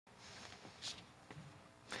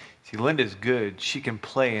See, Linda's good. She can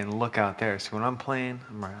play and look out there. So when I'm playing,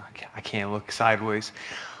 I can't look sideways.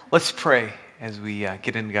 Let's pray as we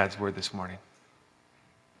get into God's Word this morning.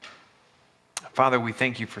 Father, we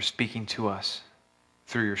thank you for speaking to us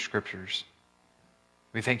through your scriptures.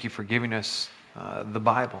 We thank you for giving us the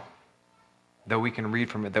Bible, that we can read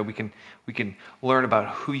from it, that we can learn about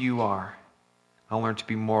who you are and learn to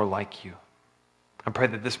be more like you. I pray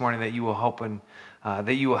that this morning that you will help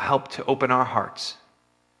to open our hearts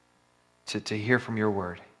to hear from your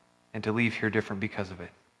word and to leave here different because of it.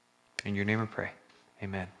 In your name I pray.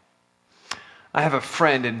 Amen. I have a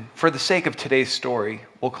friend, and for the sake of today's story,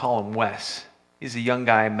 we'll call him Wes. He's a young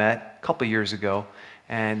guy I met a couple years ago,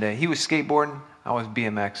 and he was skateboarding, I was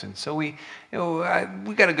BMXing. So we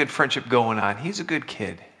got a good friendship going on. He's a good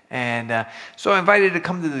kid, and so I invited him to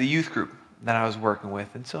come to the youth group that I was working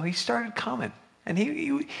with, and so he started coming. And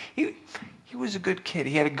he was a good kid.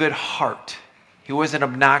 He had a good heart. He wasn't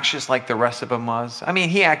obnoxious like the rest of them was. I mean,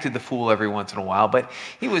 he acted the fool every once in a while, but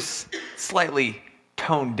he was slightly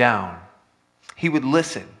toned down. He would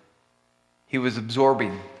listen. He was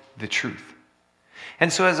absorbing the truth.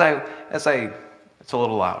 And so as I it's a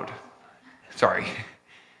little loud. Sorry.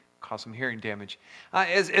 Caused some hearing damage.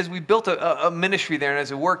 As we built a ministry there, and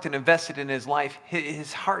as I worked and invested in his life,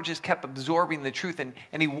 his heart just kept absorbing the truth, and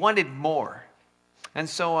he wanted more. And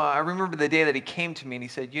so I remember the day that he came to me and he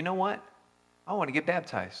said, you know what? I want to get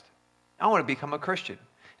baptized. I want to become a Christian.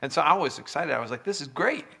 And so I was excited. I was like, this is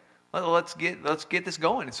great. Let's get this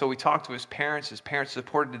going. And so we talked to his parents. His parents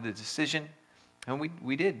supported the decision. And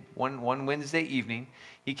we did. One Wednesday evening,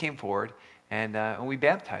 he came forward and we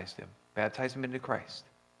baptized him into Christ.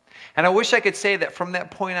 And I wish I could say that from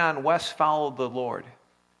that point on, Wes followed the Lord,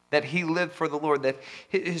 that he lived for the Lord, that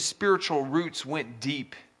his spiritual roots went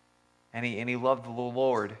deep, and he loved the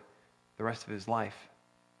Lord the rest of his life.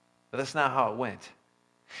 But that's not how it went.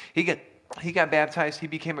 He got baptized, he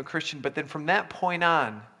became a Christian, but then from that point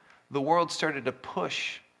on, the world started to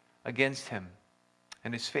push against him,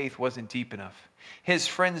 and his faith wasn't deep enough. His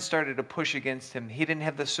friends started to push against him. He didn't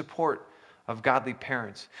have the support of godly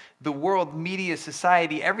parents. The world, media,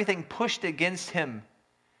 society, everything pushed against him,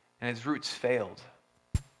 and his roots failed,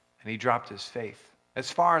 and he dropped his faith. As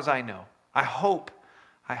far as I know, I hope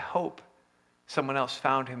someone else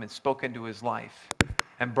found him and spoke into his life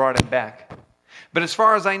and brought him back. But as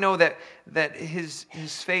far as I know, that his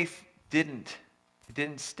faith didn't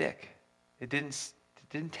stick. It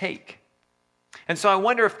didn't take. And so I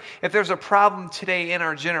wonder if there's a problem today in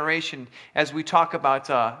our generation as we talk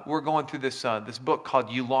about, we're going through this book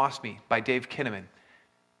called You Lost Me by Dave Kinnaman.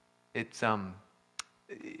 It's and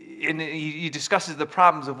he discusses the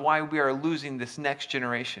problems of why we are losing this next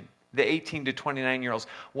generation, the 18 to 29-year-olds,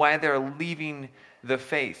 why they're leaving the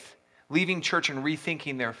faith, leaving church and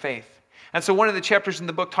rethinking their faith. And so one of the chapters in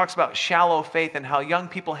the book talks about shallow faith and how young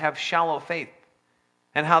people have shallow faith,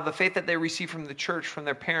 and how the faith that they receive from the church, from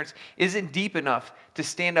their parents, isn't deep enough to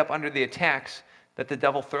stand up under the attacks that the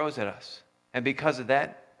devil throws at us. And because of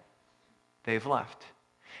that, they've left.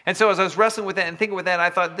 And so as I was wrestling with that and thinking with that, I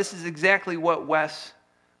thought this is exactly what Wes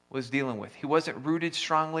was dealing with. He wasn't rooted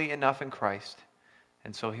strongly enough in Christ,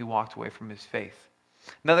 and so he walked away from his faith.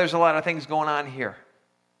 Now there's a lot of things going on here.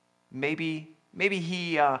 Maybe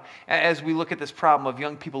he, as we look at this problem of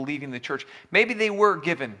young people leaving the church, maybe they were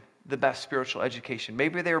given the best spiritual education.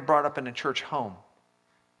 Maybe they were brought up in a church home.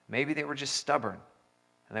 Maybe they were just stubborn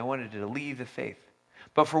and they wanted to leave the faith.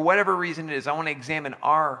 But for whatever reason it is, I want to examine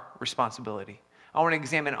our responsibility. I want to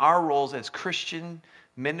examine our roles as Christian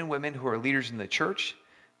men and women who are leaders in the church,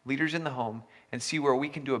 leaders in the home, and see where we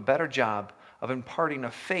can do a better job of imparting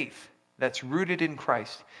a faith that's rooted in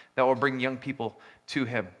Christ that will bring young people to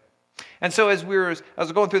Him. And so as I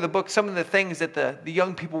was going through the book, some of the things that the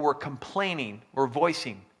young people were complaining, were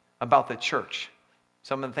voicing about the church.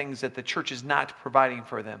 Some of the things that the church is not providing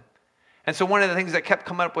for them. And so one of the things that kept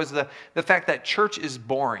coming up was the fact that church is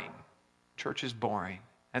boring. Church is boring.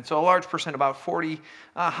 And so a large percent, about 40,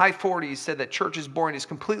 high 40s, said that church is boring is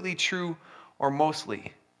completely true or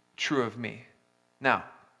mostly true of me. Now,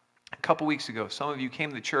 a couple weeks ago, some of you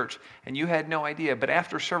came to church and you had no idea, but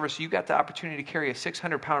after service, you got the opportunity to carry a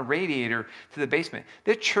 600-pound radiator to the basement.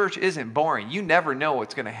 This church isn't boring. You never know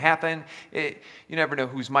what's going to happen. You never know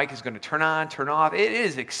whose mic is going to turn on, turn off. It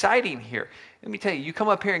is exciting here. Let me tell you, you come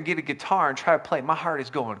up here and get a guitar and try to play. My heart is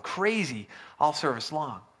going crazy all service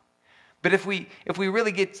long. But if we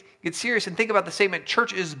really get serious and think about the statement,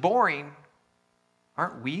 church is boring,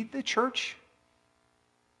 aren't we the church?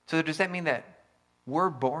 So does that mean that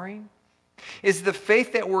we're boring? Is the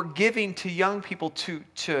faith that we're giving to young people,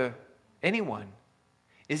 to anyone,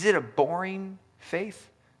 is it a boring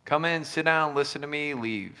faith? Come in, sit down, listen to me,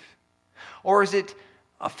 leave. Or is it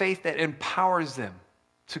a faith that empowers them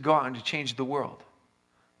to go out and to change the world?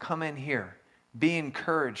 Come in here. Be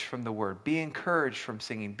encouraged from the word. Be encouraged from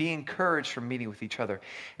singing. Be encouraged from meeting with each other.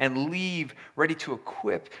 And leave ready to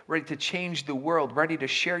equip, ready to change the world, ready to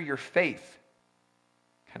share your faith.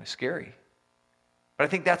 Kind of scary. But I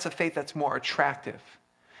think that's a faith that's more attractive.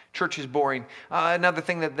 Church is boring. Another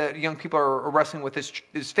thing that young people are wrestling with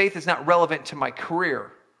is faith is not relevant to my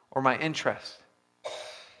career or my interest.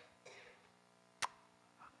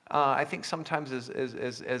 I think sometimes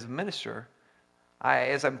as a minister,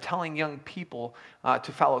 as I'm telling young people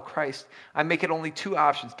to follow Christ, I make it only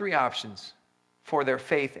three options for their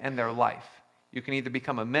faith and their life. You can either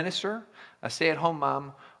become a minister, a stay-at-home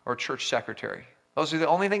mom, or a church secretary. Those are the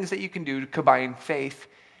only things that you can do to combine faith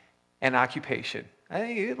and occupation. I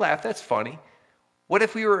think you laugh, that's funny. What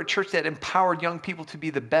if we were a church that empowered young people to be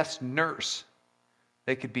the best nurse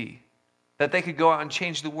they could be? That they could go out and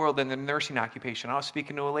change the world in their nursing occupation. I was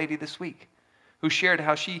speaking to a lady this week who shared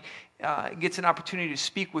how she gets an opportunity to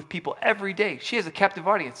speak with people every day. She has a captive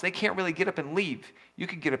audience. They can't really get up and leave. You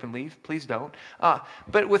could get up and leave. Please don't.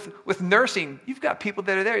 But with nursing, you've got people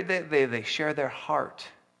that are there. They share their heart.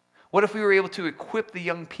 What if we were able to equip the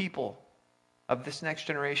young people of this next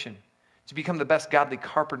generation to become the best godly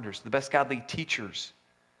carpenters, the best godly teachers,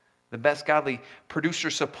 the best godly producer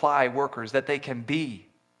supply workers that they can be,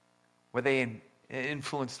 where they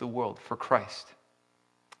influence the world for Christ?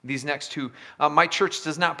 These next two, my church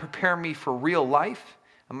does not prepare me for real life,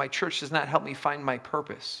 and my church does not help me find my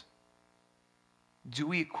purpose. Do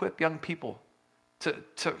we equip young people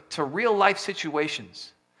to real life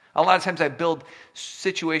situations? A lot of times I build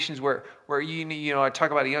situations where I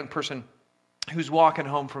talk about a young person who's walking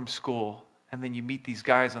home from school, and then you meet these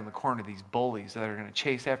guys on the corner, these bullies that are going to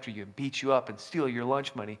chase after you and beat you up and steal your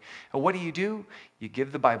lunch money. And what do? You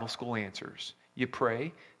give the Bible school answers. You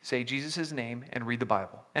pray, say Jesus' name, and read the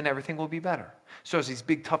Bible, and everything will be better. So as these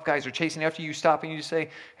big tough guys are chasing after you, stop and you just say,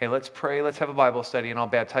 hey, let's pray, let's have a Bible study, and I'll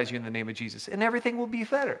baptize you in the name of Jesus, and everything will be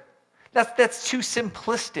better. That's too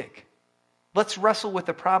simplistic. Let's wrestle with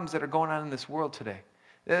the problems that are going on in this world today.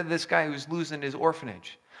 This guy who's losing his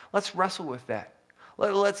orphanage. Let's wrestle with that.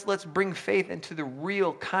 Let's bring faith into the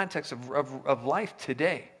real context of life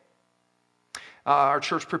today. Our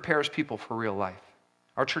church prepares people for real life.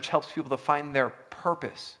 Our church helps people to find their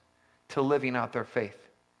purpose to living out their faith.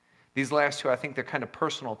 These last two, I think they're kind of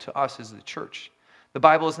personal to us as the church. The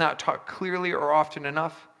Bible is not taught clearly or often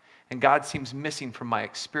enough, and God seems missing from my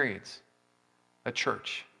experience at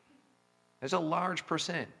church. There's a large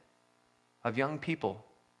percent of young people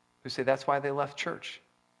who say that's why they left church.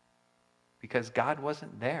 Because God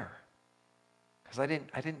wasn't there. Because I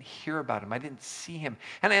didn't hear about him. I didn't see him.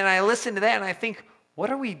 And I listen to that and I think, what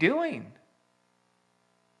are we doing?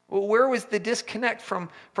 Well, where was the disconnect from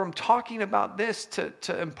talking about this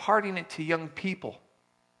to imparting it to young people?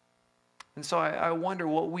 And so I wonder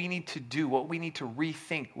what we need to do, what we need to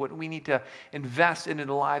rethink, what we need to invest into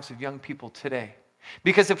the lives of young people today.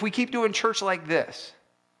 Because if we keep doing church like this,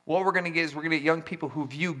 what we're going to get is we're going to get young people who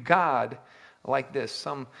view God like this.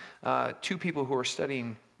 Two people who are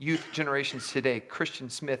studying youth generations today, Christian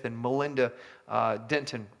Smith and Melinda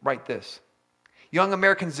Denton, write this. Young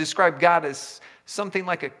Americans describe God as something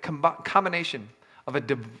like a combination of a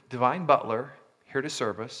divine butler, here to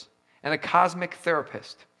serve us, and a cosmic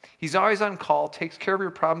therapist. He's always on call, takes care of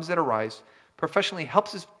your problems that arise, professionally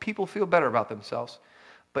helps his people feel better about themselves,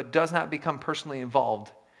 but does not become personally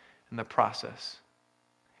involved in the process.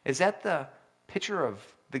 Is that the picture of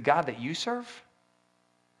the God that you serve?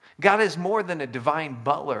 God is more than a divine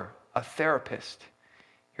butler, a therapist,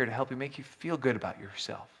 here to help you make you feel good about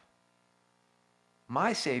yourself.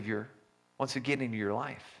 My Savior wants to get into your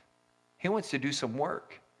life. He wants to do some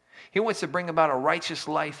work. He wants to bring about a righteous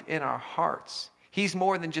life in our hearts. He's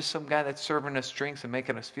more than just some guy that's serving us drinks and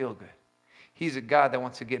making us feel good. He's a God that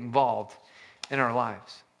wants to get involved in our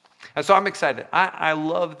lives. And so I'm excited. I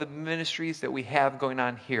love the ministries that we have going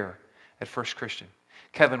on here at First Christian.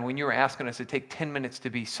 Kevin, when you were asking us to take 10 minutes to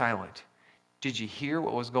be silent, did you hear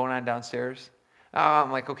what was going on downstairs?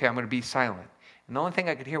 I'm like, okay, I'm going to be silent. And the only thing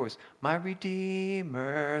I could hear was, my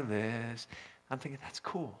Redeemer lives. I'm thinking, that's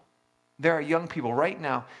cool. There are young people right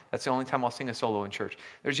now, that's the only time I'll sing a solo in church.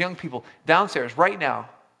 There's young people downstairs right now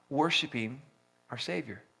worshiping our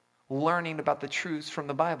Savior, learning about the truths from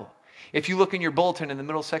the Bible. If you look in your bulletin in the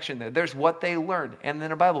middle section there's what they learned and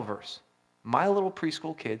then a Bible verse. My little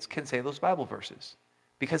preschool kids can say those Bible verses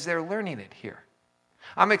because they're learning it here.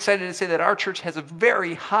 I'm excited to say that our church has a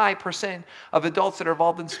very high percent of adults that are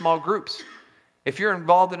involved in small groups. If you're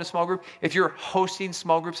involved in a small group, if you're hosting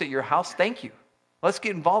small groups at your house, thank you. Let's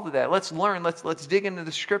get involved with that. Let's learn. Let's dig into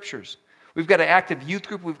the scriptures. We've got an active youth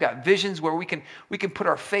group. We've got visions where we can put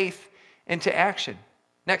our faith into action.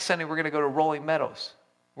 Next Sunday, we're going to go to Rolling Meadows.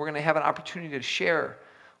 We're going to have an opportunity to share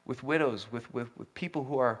with widows, with people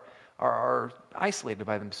who are isolated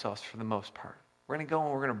by themselves for the most part. We're going to go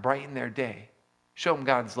and we're going to brighten their day, show them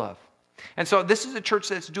God's love. And so this is a church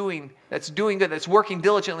that's doing good, that's working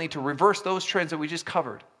diligently to reverse those trends that we just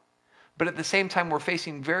covered. But at the same time, we're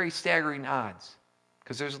facing very staggering odds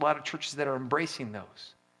because there's a lot of churches that are embracing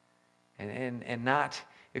those and not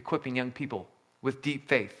equipping young people with deep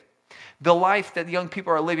faith. The life that young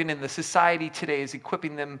people are living in the society today is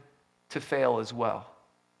equipping them to fail as well.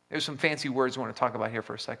 There's some fancy words I want to talk about here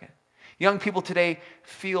for a second. Young people today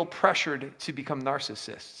feel pressured to become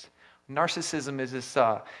narcissists. Narcissism is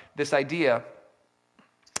this idea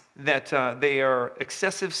that they are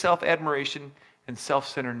excessive self-admiration and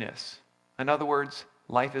self-centeredness. In other words,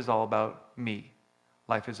 life is all about me.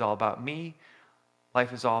 Life is all about me.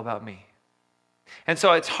 Life is all about me. And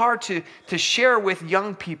so it's hard to share with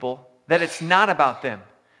young people that it's not about them,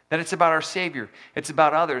 that it's about our Savior, it's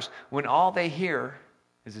about others, when all they hear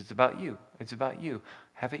is it's about you. It's about you.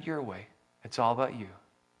 Have it your way. It's all about you.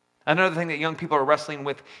 Another thing that young people are wrestling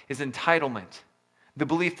with is entitlement, the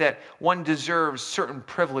belief that one deserves certain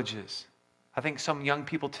privileges. I think some young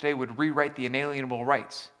people today would rewrite the inalienable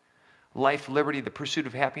rights. Life, liberty, the pursuit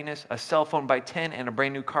of happiness, a cell phone by 10 and a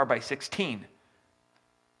brand new car by 16.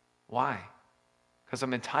 Why? Because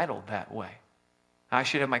I'm entitled that way. I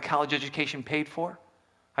should have my college education paid for.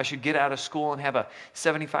 I should get out of school and have a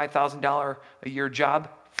 $75,000 a year job,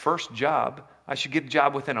 first job. I should get a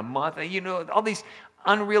job within a month. All these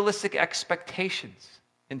unrealistic expectations,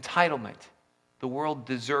 entitlement. The world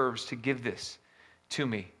deserves to give this to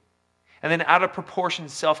me. And then out of proportion,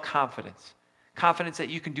 self-confidence. Confidence that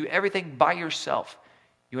you can do everything by yourself.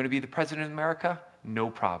 You want to be the president of America? No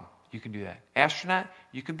problem. You can do that. Astronaut?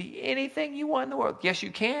 You can be anything you want in the world. Yes, you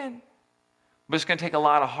can. But it's going to take a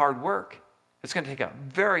lot of hard work. It's going to take a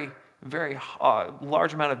very, very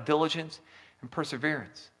large amount of diligence and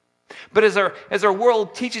perseverance. But as our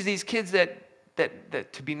world teaches these kids that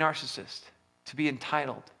to be narcissists, to be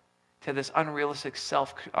entitled, to have this unrealistic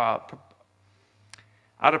out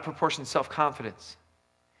of proportion self-confidence,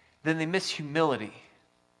 then they miss humility.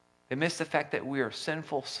 They miss the fact that we are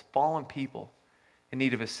sinful, fallen people in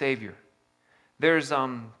need of a Savior. There's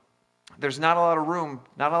not a lot of room,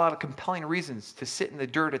 not a lot of compelling reasons to sit in the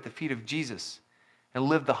dirt at the feet of Jesus and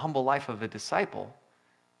live the humble life of a disciple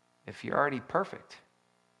if you're already perfect.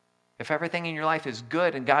 If everything in your life is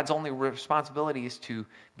good and God's only responsibility is to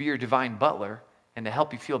be your divine butler and to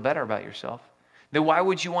help you feel better about yourself, then why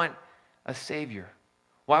would you want a Savior?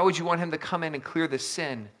 Why would you want Him to come in and clear the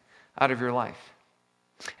sin out of your life?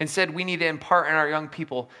 Instead, we need to impart in our young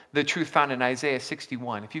people the truth found in Isaiah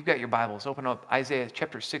 61. If you've got your Bibles, open up Isaiah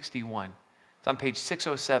chapter 61. It's on page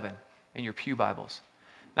 607 in your pew Bibles.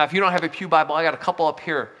 Now, if you don't have a pew Bible, I got a couple up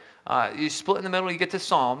here. You split in the middle, you get to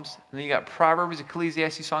Psalms, and then you got Proverbs,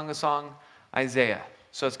 Ecclesiastes, Song of Song, Isaiah.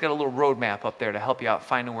 So it's got a little roadmap up there to help you out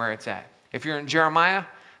finding where it's at. If you're in Jeremiah,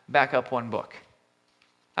 back up one book.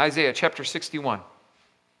 Isaiah chapter 61.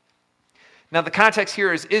 Now, the context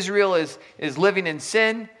here is Israel is living in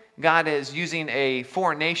sin. God is using a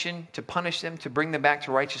foreign nation to punish them, to bring them back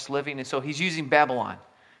to righteous living. And so He's using Babylon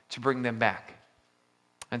to bring them back.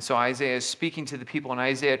 And so Isaiah is speaking to the people in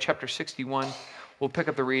Isaiah chapter 61. We'll pick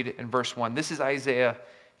up the read in verse 1. This is Isaiah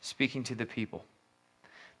speaking to the people.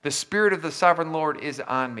 The Spirit of the Sovereign Lord is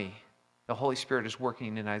on me. The Holy Spirit is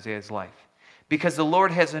working in Isaiah's life. Because the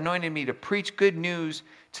Lord has anointed me to preach good news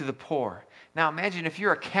to the poor. Now imagine if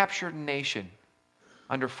you're a captured nation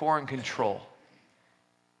under foreign control.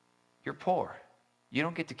 You're poor. You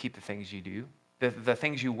don't get to keep the things you do, the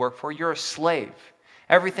things you work for. You're a slave.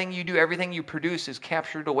 Everything you do, everything you produce is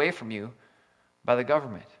captured away from you by the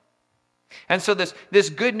government. And so this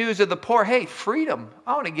good news of the poor, hey, freedom.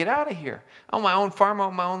 I want to get out of here. I want my own farm, I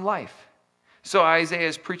want my own life. So Isaiah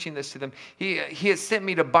is preaching this to them. He has sent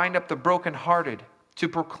me to bind up the brokenhearted, to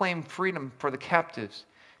proclaim freedom for the captives,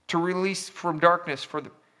 to release from darkness for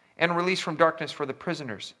the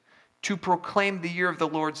prisoners, to proclaim the year of the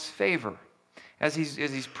Lord's favor. As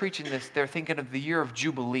he's preaching this, they're thinking of the year of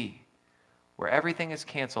Jubilee, where everything is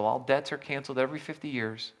canceled. All debts are canceled every 50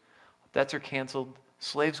 years. Debts are canceled,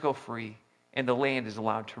 slaves go free, and the land is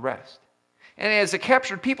allowed to rest. And as a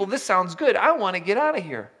captured people, this sounds good. I want to get out of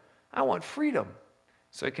here. I want freedom.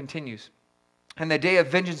 So it continues. And the day of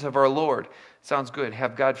vengeance of our Lord sounds good.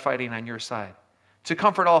 Have God fighting on your side. To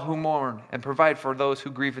comfort all who mourn and provide for those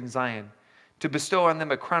who grieve in Zion. To bestow on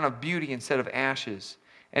them a crown of beauty instead of ashes,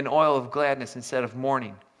 and oil of gladness instead of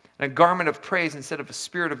mourning, and a garment of praise instead of a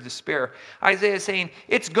spirit of despair. Isaiah is saying,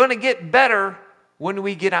 it's going to get better when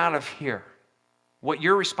we get out of here. What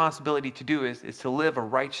your responsibility to do is to live a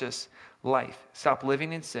righteous life. Stop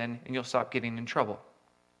living in sin, and you'll stop getting in trouble.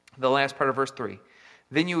 The last part of verse 3.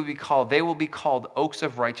 Then they will be called oaks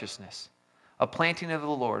of righteousness, a planting of the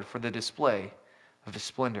Lord for the display of his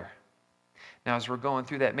splendor. Now, as we're going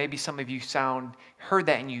through that, maybe some of you heard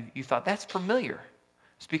that and you thought, that's familiar.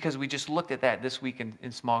 It's because we just looked at that this week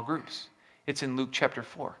in small groups. It's in Luke chapter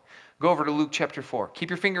 4. Go over to Luke chapter 4.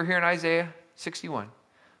 Keep your finger here in Isaiah 61,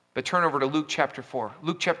 but turn over to Luke chapter 4.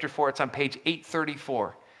 Luke chapter 4, it's on page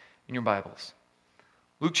 834 in your Bibles.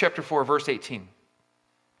 Luke chapter 4, verse 18.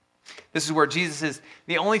 This is where Jesus is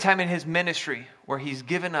the only time in his ministry where he's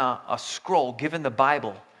given a scroll, given the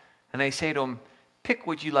Bible, and they say to him, pick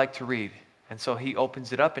what you like to read. And so he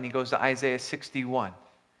opens it up and he goes to Isaiah 61.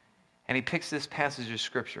 And he picks this passage of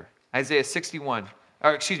Scripture.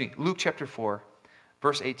 Luke chapter 4,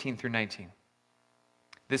 verse 18 through 19.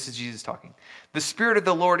 This is Jesus talking. The Spirit of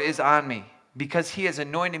the Lord is on me, because he has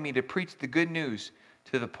anointed me to preach the good news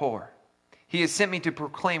to the poor. He has sent me to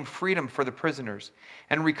proclaim freedom for the prisoners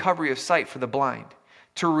and recovery of sight for the blind,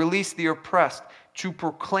 to release the oppressed, to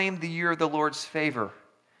proclaim the year of the Lord's favor.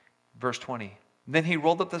 Verse 20. Then he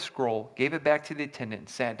rolled up the scroll, gave it back to the attendant, and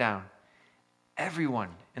sat down. Everyone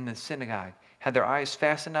in the synagogue had their eyes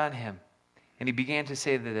fastened on him, and he began to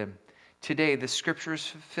say to them, today the scripture is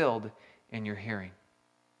fulfilled in your hearing.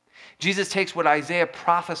 Jesus takes what Isaiah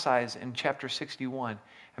prophesies in chapter 61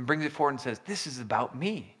 and brings it forward and says, this is about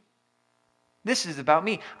me. This is about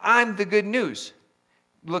me. I'm the good news.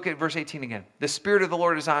 Look at verse 18 again. The Spirit of the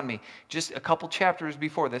Lord is on me. Just a couple chapters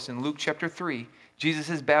before this, in Luke chapter 3, Jesus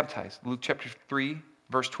is baptized. Luke chapter 3,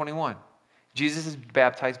 verse 21. Jesus is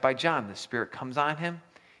baptized by John. The Spirit comes on him.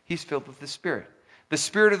 He's filled with the Spirit. The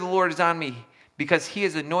Spirit of the Lord is on me because he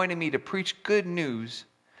has anointed me to preach good news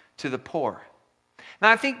to the poor.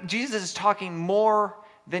 Now, I think Jesus is talking more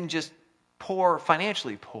than just poor,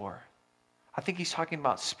 financially poor. I think he's talking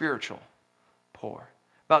about spiritual poor,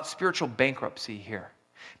 about spiritual bankruptcy here.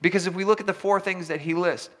 Because if we look at the four things that he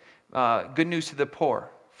lists, good news to the poor,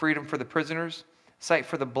 freedom for the prisoners, sight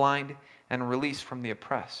for the blind, and release from the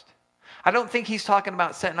oppressed. I don't think he's talking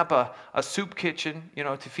about setting up a soup kitchen,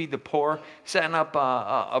 to feed the poor, setting up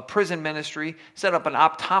a prison ministry, set up an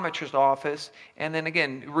optometrist office, and then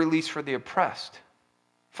again, release for the oppressed,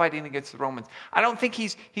 fighting against the Romans. I don't think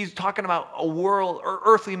he's talking about a world or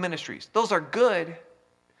earthly ministries. Those are good,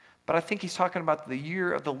 but I think he's talking about the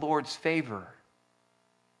year of the Lord's favor,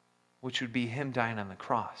 which would be him dying on the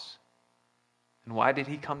cross. And why did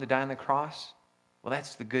he come to die on the cross? Well,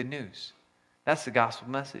 that's the good news. That's the gospel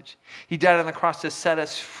message. He died on the cross to set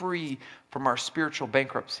us free from our spiritual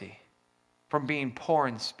bankruptcy, from being poor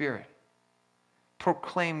in spirit.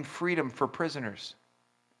 Proclaim freedom for prisoners.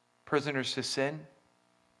 Prisoners to sin,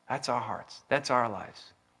 that's our hearts. That's our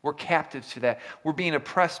lives. We're captives to that. We're being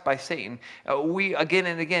oppressed by Satan. We, again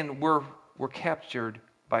and again, we're captured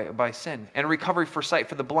by sin. And recovery for sight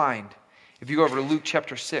for the blind. If you go over to Luke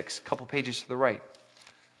chapter 6, a couple pages to the right.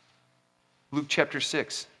 Luke chapter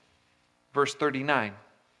 6, verse 39.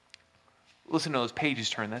 Listen to those pages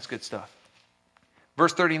turn. That's good stuff.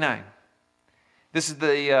 Verse 39. This is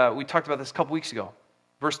we talked about this a couple weeks ago.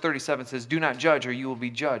 Verse 37 says, do not judge or you will be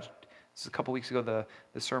judged. This is a couple weeks ago,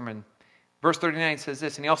 the sermon. Verse 39 says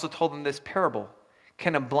this, and he also told them this parable.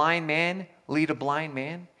 Can a blind man lead a blind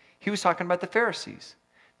man? He was talking about the Pharisees.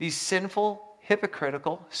 These sinful,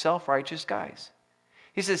 hypocritical, self-righteous guys.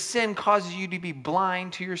 He says, sin causes you to be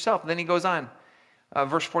blind to yourself. And then he goes on,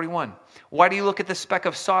 verse 41. Why do you look at the speck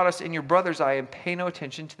of sawdust in your brother's eye and pay no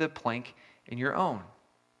attention to the plank in your own?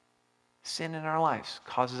 Sin in our lives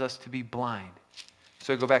causes us to be blind.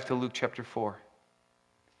 So go back to Luke chapter 4.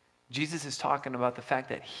 Jesus is talking about the fact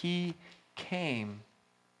that he came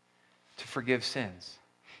to forgive sins.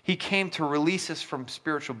 He came to release us from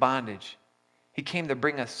spiritual bondage. He came to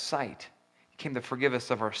bring us sight. He came to forgive us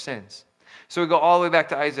of our sins. So we go all the way back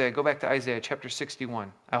to Isaiah. Go back to Isaiah chapter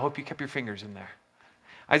 61. I hope you kept your fingers in there.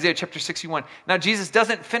 Isaiah chapter 61. Now Jesus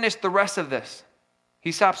doesn't finish the rest of this.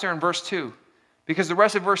 He stops there in verse 2. Because the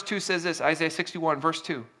rest of verse 2 says this, Isaiah 61, verse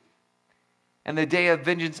 2. And the day of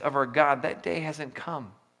vengeance of our God, that day hasn't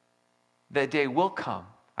come. That day will come.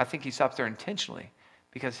 I think he stops there intentionally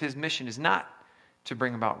because his mission is not to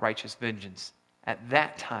bring about righteous vengeance at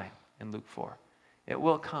that time in Luke 4. It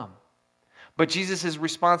will come. But Jesus'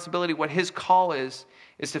 responsibility, what his call is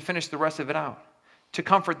to finish the rest of it out. To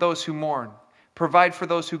comfort those who mourn. Provide for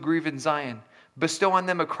those who grieve in Zion. Bestow on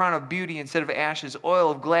them a crown of beauty instead of ashes.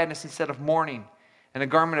 Oil of gladness instead of mourning. And a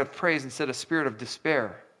garment of praise instead of spirit of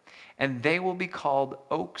despair. and they will be called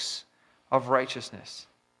oaks of righteousness,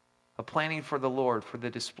 a planting for the Lord, for the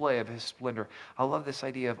display of his splendor. I love this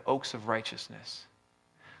idea of oaks of righteousness.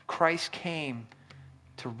 Christ came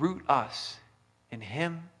to root us in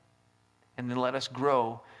him and then let us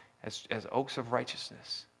grow as oaks of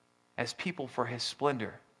righteousness, as people for his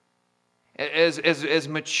splendor, as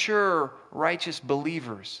mature, righteous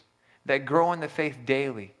believers that grow in the faith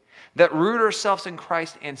daily, that root ourselves in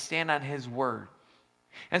Christ and stand on his word.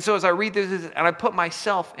 And so as I read this, and I put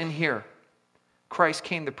myself in here, Christ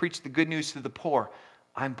came to preach the good news to the poor.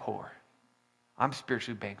 I'm poor. I'm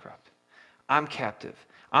spiritually bankrupt. I'm captive.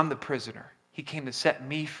 I'm the prisoner. He came to set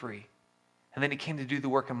me free. And then he came to do the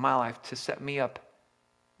work in my life to set me up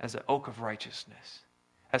as an oak of righteousness,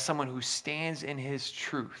 as someone who stands in his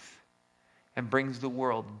truth and brings the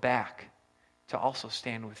world back to also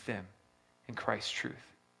stand with them in Christ's truth.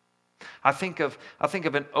 I think of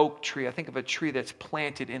an oak tree. I think of a tree that's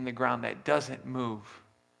planted in the ground that doesn't move.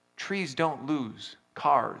 Trees don't lose.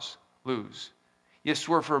 Cars lose. You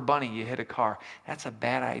swerve for a bunny, you hit a car. That's a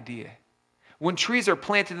bad idea. When trees are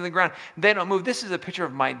planted in the ground, they don't move. This is a picture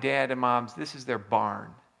of my dad and mom's. This is their barn.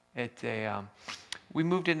 We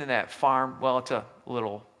moved into that farm. Well, it's a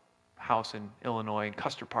little house in Illinois, in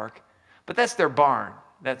Custer Park. But that's their barn.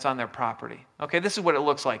 That's on their property. Okay, this is what it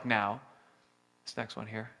looks like now. This next one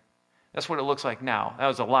here. That's what it looks like now. That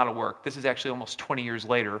was a lot of work. This is actually almost 20 years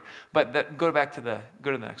later. But go to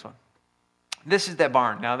the next one. This is that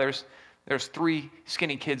barn. Now there's 3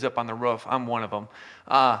 skinny kids up on the roof. I'm one of them.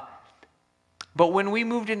 But when we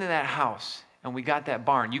moved into that house and we got that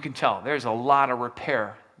barn, you can tell there's a lot of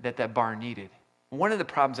repair that barn needed. One of the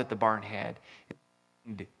problems that the barn had,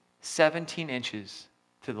 17 inches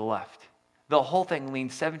to the left. The whole thing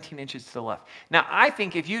leaned 17 inches to the left. Now, I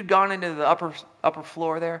think if you'd gone into the upper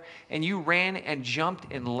floor there and you ran and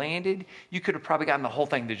jumped and landed, you could have probably gotten the whole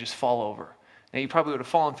thing to just fall over. Now, you probably would have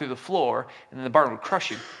fallen through the floor and then the barn would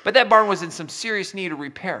crush you. But that barn was in some serious need of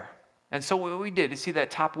repair. And so what we did, you see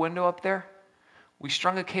that top window up there? We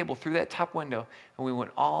strung a cable through that top window and we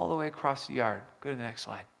went all the way across the yard. Go to the next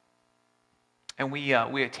slide. And we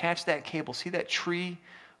attached that cable. See that tree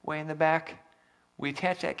way in the back? We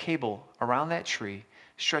attached that cable around that tree,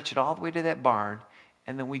 stretched it all the way to that barn,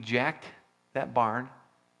 and then we jacked that barn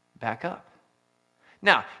back up.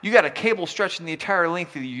 Now, you got a cable stretching the entire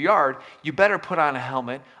length of your yard, you better put on a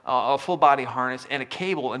helmet, a full body harness, and a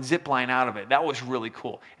cable and zip line out of it. That was really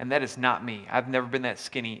cool. And that is not me. I've never been that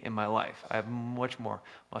skinny in my life. I have much more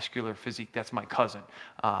muscular physique. That's my cousin.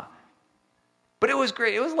 But it was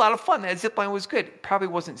great. It was a lot of fun. That zip line was good. It probably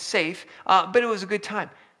wasn't safe, but it was a good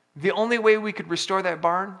time. The only way we could restore that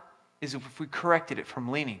barn is if we corrected it from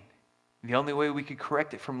leaning. The only way we could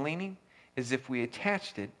correct it from leaning is if we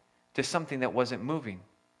attached it to something that wasn't moving.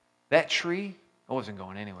 That tree, it wasn't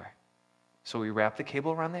going anywhere. So we wrapped the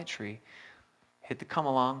cable around that tree, hit the come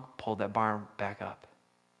along, pulled that barn back up.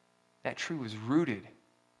 That tree was rooted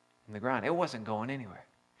in the ground. It wasn't going anywhere.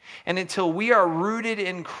 And until we are rooted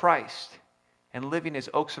in Christ and living as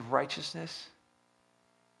oaks of righteousness,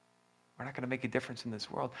 we're not going to make a difference in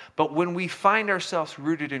this world. But when we find ourselves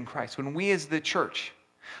rooted in Christ, when we as the church,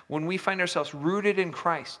 when we find ourselves rooted in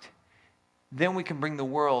Christ, then we can bring the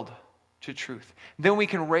world to truth. Then we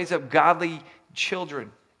can raise up godly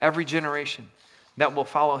children every generation that will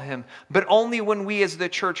follow him. But only when we as the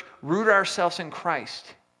church root ourselves in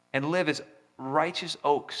Christ and live as righteous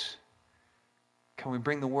oaks can we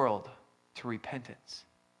bring the world to repentance.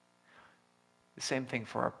 The same thing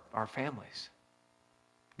for our families.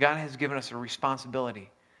 God has given us a responsibility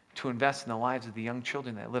to invest in the lives of the young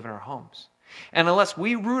children that live in our homes. And unless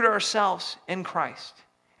we root ourselves in Christ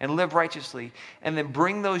and live righteously and then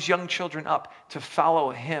bring those young children up to follow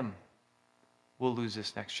him, we'll lose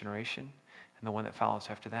this next generation and the one that follows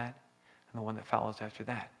after that and the one that follows after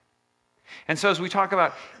that. And so as we talk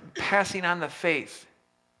about passing on the faith,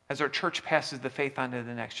 as our church passes the faith on to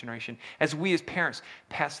the next generation, as we as parents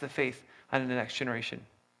pass the faith on to the next generation,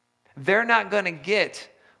 they're not going to get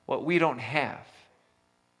what we don't have.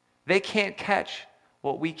 They can't catch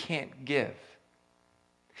what we can't give.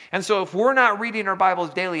 And so if we're not reading our Bibles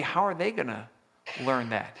daily, how are they going to learn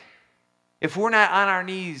that? If we're not on our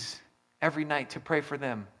knees every night to pray for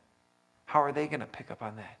them, how are they going to pick up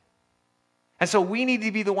on that? And so we need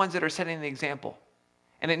to be the ones that are setting the example.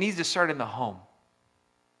 And it needs to start in the home.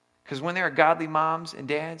 Because when there are godly moms and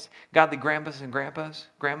dads, godly grandmas and grandpas,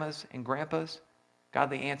 grandmas and grandpas,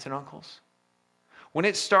 godly aunts and uncles, when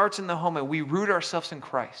it starts in the home and we root ourselves in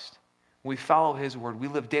Christ, we follow his word, we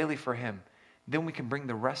live daily for him, then we can bring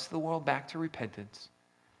the rest of the world back to repentance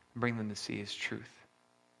and bring them to see his truth.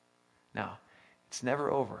 Now, it's never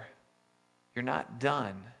over. You're not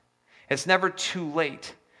done It's never too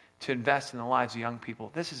late to invest in the lives of young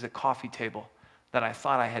people. This is a coffee table that I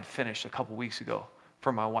thought I had finished a couple weeks ago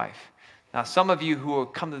for my wife. Now, some of you who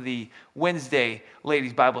have come to the Wednesday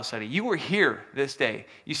Ladies Bible Study, you were here this day.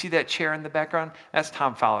 You see that chair in the background? That's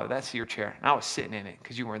Tom Fowler. That's your chair. And I was sitting in it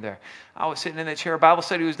because you weren't there. I was sitting in that chair. Bible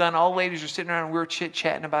study was done. All the ladies were sitting around and we were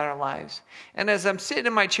chit-chatting about our lives. And as I'm sitting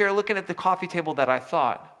in my chair looking at the coffee table that I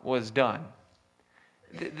thought was done,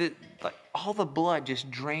 all the blood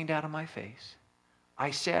just drained out of my face.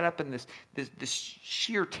 I sat up in this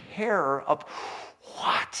sheer terror of,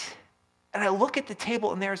 what? And I look at the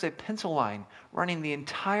table, and there's a pencil line running the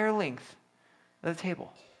entire length of the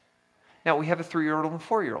table. Now, we have a 3-year-old and a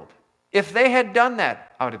 4-year-old. If they had done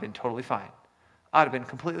that, I would have been totally fine. I would have been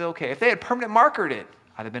completely okay. If they had permanent markered it,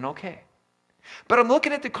 I'd have been okay. But I'm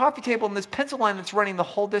looking at the coffee table, and this pencil line that's running the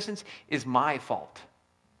whole distance is my fault.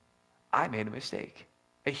 I made a mistake.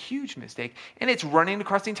 A huge mistake, and it's running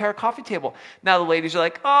across the entire coffee table. Now the ladies are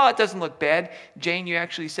like, oh, it doesn't look bad. Jane, you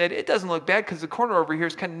actually said it doesn't look bad because the corner over here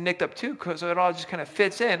is kind of nicked up too, so it all just kind of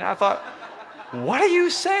fits in. I thought, what are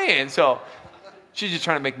you saying? So she's just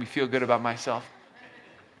trying to make me feel good about myself.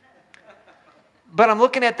 But I'm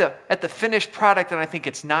looking at the finished product, and I think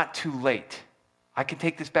it's not too late. I can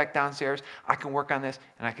take this back downstairs, I can work on this,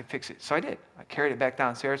 and I can fix it. So I did. I carried it back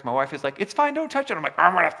downstairs. My wife is like, it's fine, don't touch it. I'm like,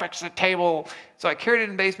 I'm going to fix the table. So I carried it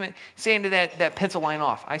in the basement, sanded that pencil line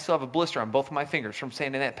off. I still have a blister on both of my fingers from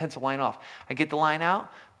sanding that pencil line off. I get the line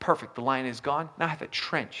out, perfect. The line is gone. Now I have a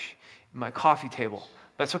trench in my coffee table.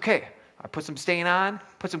 That's okay. I put some stain on,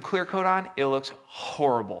 put some clear coat on. It looks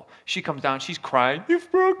horrible. She comes down, she's crying,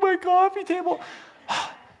 you've broke my coffee table.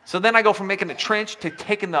 So then I go from making a trench to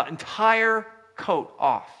taking the entire coat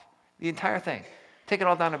off, the entire thing. Take it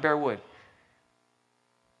all down to bare wood.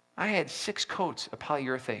 I had 6 coats of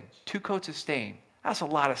polyurethane, 2 coats of stain. That's a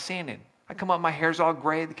lot of sanding. I come up, my hair's all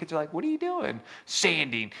gray. The kids are like, what are you doing?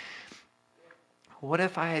 Sanding. What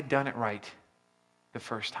if I had done it right the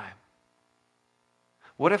first time?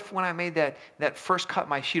 What if when I made that first cut,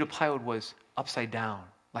 my sheet of plywood was upside down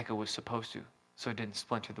like it was supposed to, so it didn't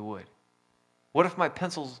splinter the wood? What if my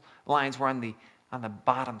pencil lines were on the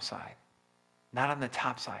bottom side, not on the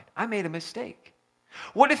top side? I made a mistake.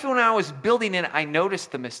 What if when I was building it, I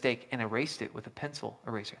noticed the mistake and erased it with a pencil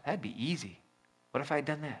eraser? That'd be easy. What if I had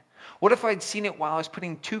done that? What if I'd seen it while I was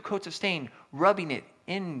putting 2 coats of stain, rubbing it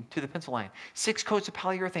into the pencil line? 6 coats of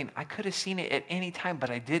polyurethane. I could have seen it at any time, but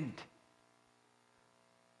I didn't.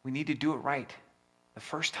 We need to do it right the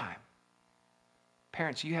first time.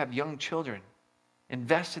 Parents, you have young children.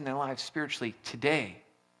 Invest in their lives spiritually today.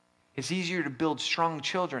 It's easier to build strong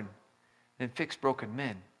children than fix broken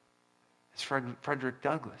men. It's Frederick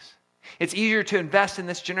Douglass. It's easier to invest in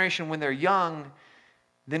this generation when they're young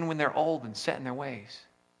than when they're old and set in their ways.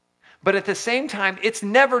 But at the same time, it's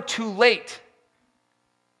never too late.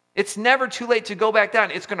 It's never too late to go back down.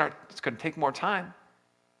 It's going to take more time.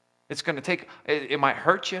 It might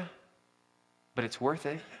hurt you, but it's worth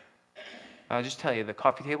it. I'll just tell you, the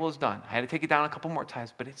coffee table is done. I had to take it down a couple more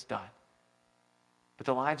times, but it's done. But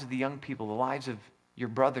the lives of the young people, the lives of your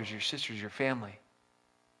brothers, your sisters, your family,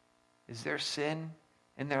 is there sin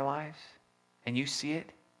in their lives? And you see it?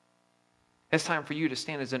 It's time for you to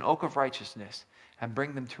stand as an oak of righteousness and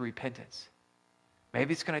bring them to repentance.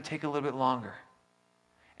 Maybe it's going to take a little bit longer.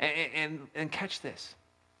 And catch this.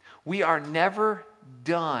 We are never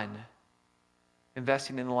done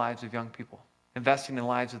investing in the lives of young people, investing in the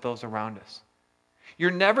lives of those around us.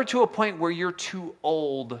 You're never to a point where you're too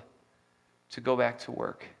old to go back to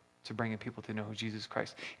work, to bringing people to know who Jesus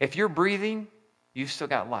Christ. If you're breathing, you've still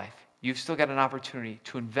got life. You've still got an opportunity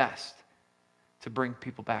to invest, to bring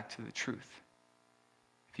people back to the truth.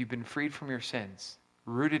 If you've been freed from your sins,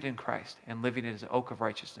 rooted in Christ, and living as an oak of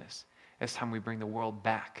righteousness, it's time we bring the world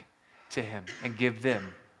back to Him and give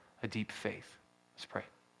them a deep faith. Let's pray.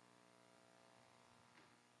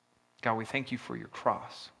 God, we thank you for your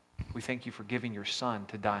cross. We thank you for giving your Son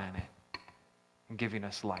to die on it and giving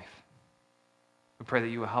us life. We pray that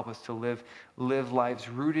you will help us to live lives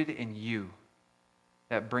rooted in you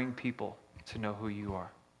that bring people to know who you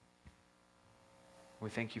are. We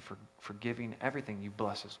thank you for giving everything you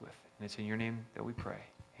bless us with. And it's in your name that we pray.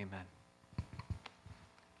 Amen.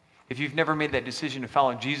 If you've never made that decision to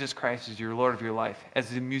follow Jesus Christ as your Lord of your life, as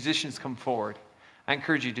the musicians come forward, I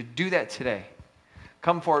encourage you to do that today.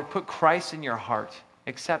 Come forward, put Christ in your heart.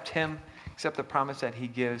 Accept Him, accept the promise that He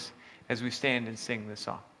gives as we stand and sing this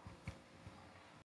song.